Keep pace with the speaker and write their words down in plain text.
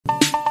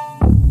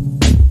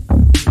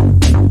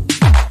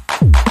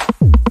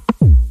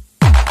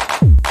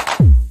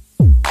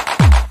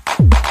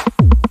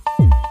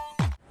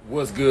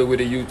What's good with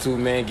the YouTube,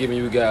 man? Giving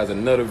you guys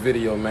another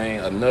video,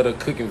 man. Another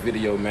cooking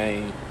video,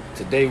 man.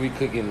 Today we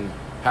cooking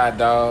hot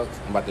dogs.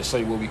 I'm about to show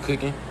you what we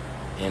cooking.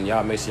 And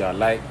y'all make sure y'all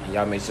like. And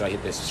y'all make sure y'all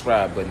hit that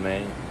subscribe button,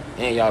 man.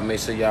 And y'all make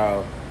sure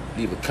y'all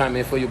leave a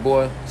comment for your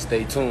boy.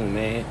 Stay tuned,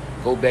 man.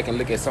 Go back and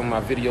look at some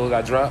of my videos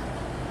I dropped.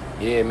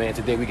 Yeah, man.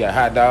 Today we got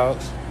hot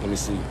dogs. Let me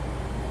see.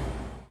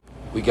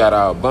 We got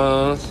our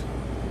buns.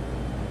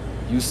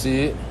 You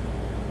see it.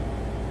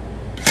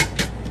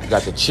 We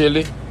got the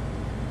chili.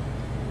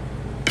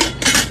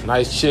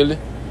 Nice chili.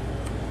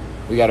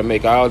 We got to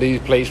make all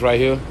these plates right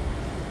here.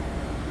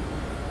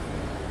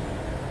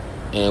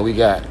 And we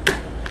got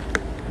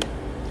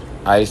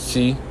iced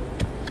tea.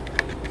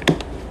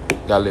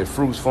 Got a little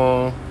fruits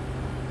for them.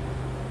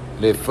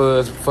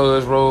 Little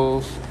fuzz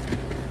rolls.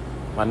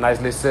 My nice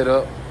little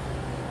setup.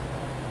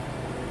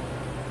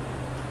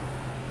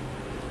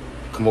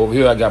 Come over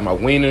here, I got my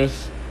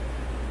wieners.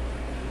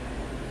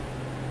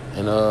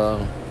 And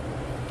I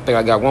think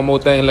I got one more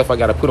thing left I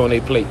got to put on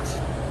their plates.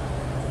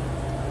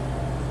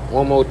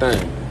 One more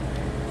thing.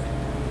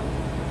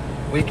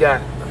 We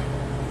got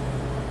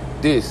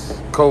this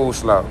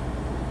coleslaw.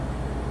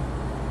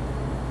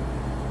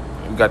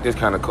 We got this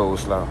kind of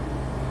coleslaw.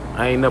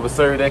 I ain't never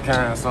served that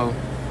kind, so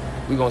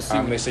we gonna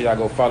see. Make sure y'all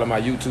go follow my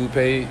YouTube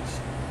page.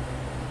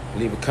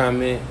 Leave a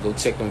comment. Go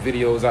check them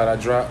videos out I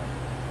drop.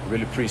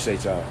 Really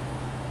appreciate y'all.